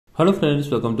Hello friends,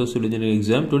 welcome to civil engineering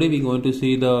exam. Today we are going to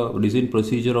see the design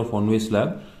procedure of one-way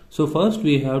slab. So first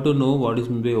we have to know what is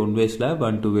meant by one-way slab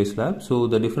and two-way slab. So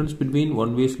the difference between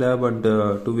one-way slab and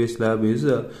two-way slab is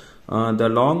the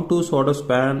long to shorter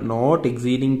span not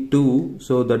exceeding 2,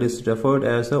 so that is referred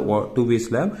as a two-way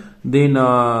slab. Then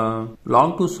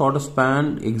long to shorter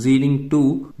span exceeding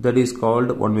 2, that is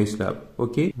called one-way slab.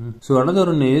 Okay. So another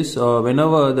one is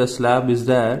whenever the slab is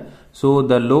there, so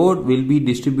the load will be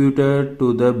distributed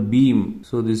to the beam.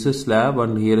 So this is slab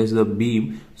and here is the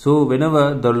beam. So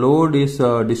whenever the load is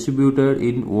distributed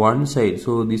in one side,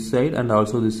 so this side and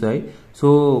also this side,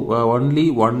 so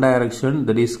only one direction,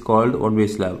 that is called one-way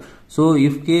slab. So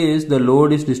if case the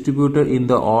load is distributed in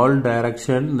the all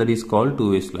direction, that is called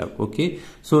two-way slab. Okay.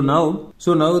 So now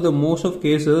the most of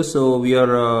cases, so we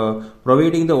are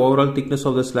providing the overall thickness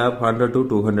of the slab 100 to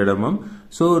 200 mm.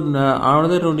 So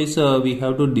another one is we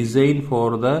have to design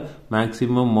for the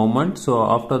maximum moment. So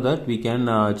after that we can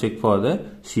check for the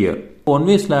shear.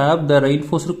 One-way slab, the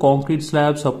reinforced concrete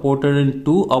slab supported in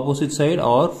two opposite sides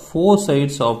or four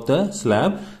sides of the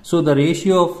slab. So the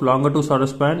ratio of longer to shorter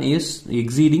span is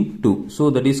exceeding 2.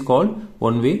 So that is called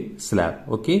one-way slab.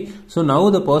 Okay. So now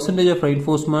the percentage of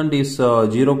reinforcement is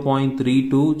 0.3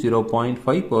 to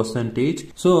 0.5 percentage.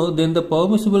 So then the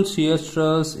permissible shear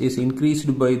stress is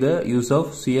increased by the use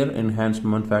of shear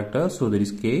enhancement factor. So that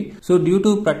is K. So due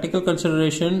to practical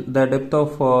consideration, the depth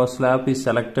of slab is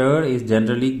selected is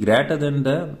generally greater than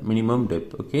the minimum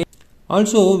depth. Okay.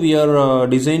 Also, we are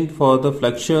designed for the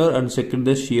flexure and second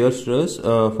the shear stress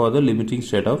for the limiting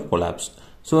state of collapse.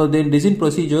 So then design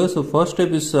procedure. So first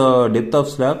step is depth of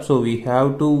slab. So we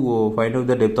have to find out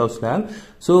the depth of slab.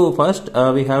 So first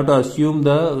we have to assume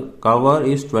the cover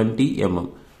is 20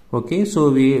 mm. Okay, so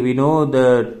we know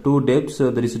the two depths,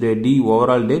 there is the D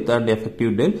overall depth and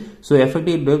effective depth. So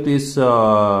effective depth is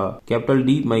capital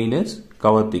D minus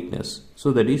cover thickness.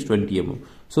 So that is 20 mm.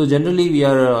 So generally we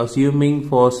are assuming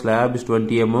for slab is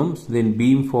 20 mm, then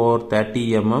beam for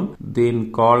 30 mm,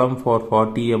 then column for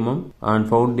 40 mm and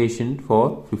foundation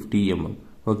for 50 mm.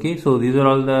 Okay, so these are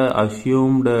all the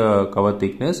assumed cover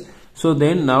thickness. So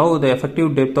then now the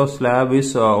effective depth of slab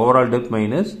is overall depth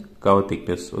minus cover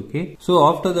thickness. Okay, so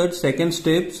after that second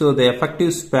step, so the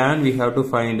effective span we have to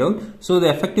find out. So the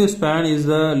effective span is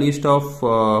the list of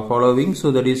following.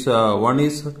 So that is one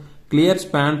is clear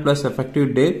span plus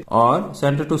effective depth or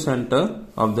center to center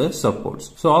of the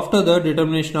supports. So after the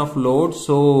determination of load,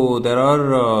 so there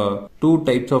are two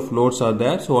types of loads are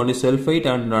there. So one is self weight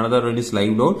and another one is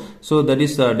live load. So that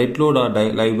is dead load or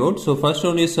live load. So first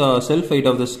one is self weight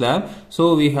of the slab.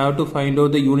 So we have to find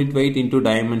out the unit weight into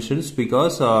dimensions,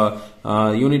 because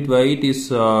unit weight is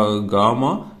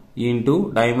gamma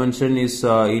into dimension is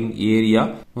in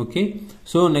area. Okay,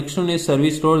 so next one is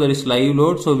service load, that is live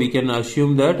load. So we can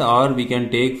assume that, or we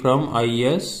can take from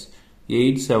IS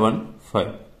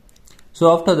 875.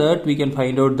 So after that we can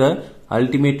find out the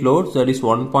ultimate loads, that is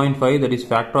 1.5, that is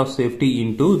factor of safety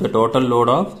into the total load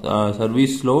of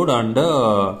service load and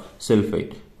self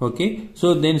weight. Okay,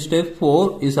 so then step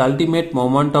 4 is ultimate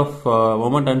moment of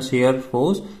moment and shear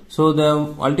force. So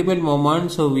the ultimate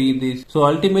moment, so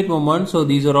ultimate moment, so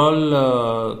these are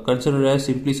all considered as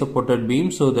simply supported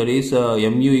beams. So there is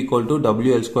mu equal to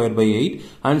WL square by 8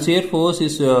 and shear force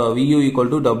is VU equal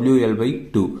to WL by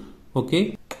 2.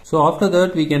 Okay. So after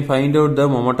that we can find out the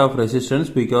moment of resistance,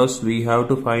 because we have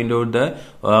to find out the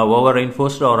over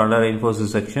reinforced or under reinforced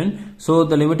section. So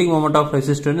the limiting moment of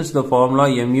resistance, the formula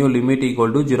mu limit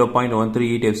equal to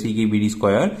 0.138 FCK BD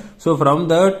square. So from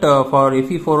that for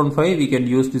Fe415 we can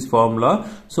use this formula.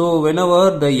 So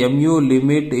whenever the mu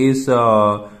limit is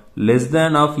less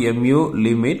than of mu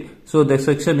limit, so the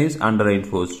section is under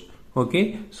reinforced.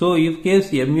 Okay, so if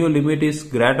case mu limit is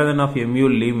greater than of mu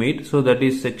limit, so that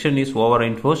is section is over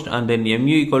reinforced, and then mu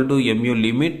equal to mu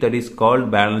limit, that is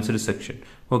called balanced section.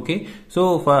 Okay,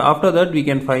 so after that we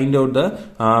can find out the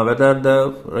whether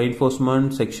the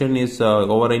reinforcement section is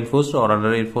over reinforced or under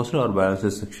reinforced or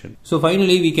balanced section. So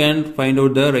finally we can find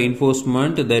out the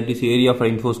reinforcement, that is area of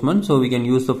reinforcement. So we can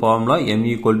use the formula mu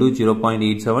equal to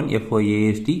 0.87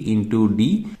 FYAST into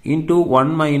D into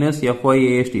 1 minus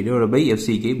FYAST divided by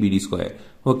FCK BD square.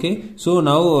 Okay, so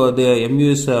now the mu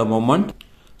is moment.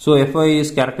 So Fy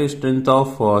is characteristic strength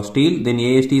of steel, then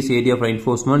AST is area of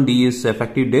reinforcement, D is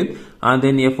effective depth, and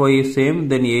then Fy is same,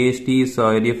 then AST is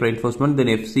area of reinforcement, then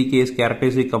FCK is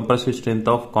characteristic compressive strength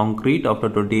of concrete after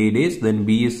 28 days, then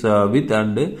B is width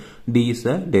and D is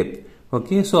depth.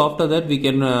 Okay, so after that we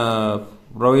can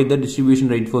provide the distribution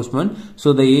reinforcement.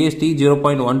 So the AST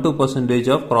 0.12 percentage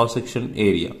of cross section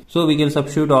area. So we can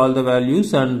substitute all the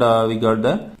values and we got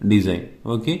the design.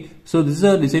 Okay. So this is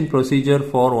a design procedure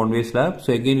for one way slab.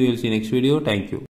 So again we will see next video. Thank you.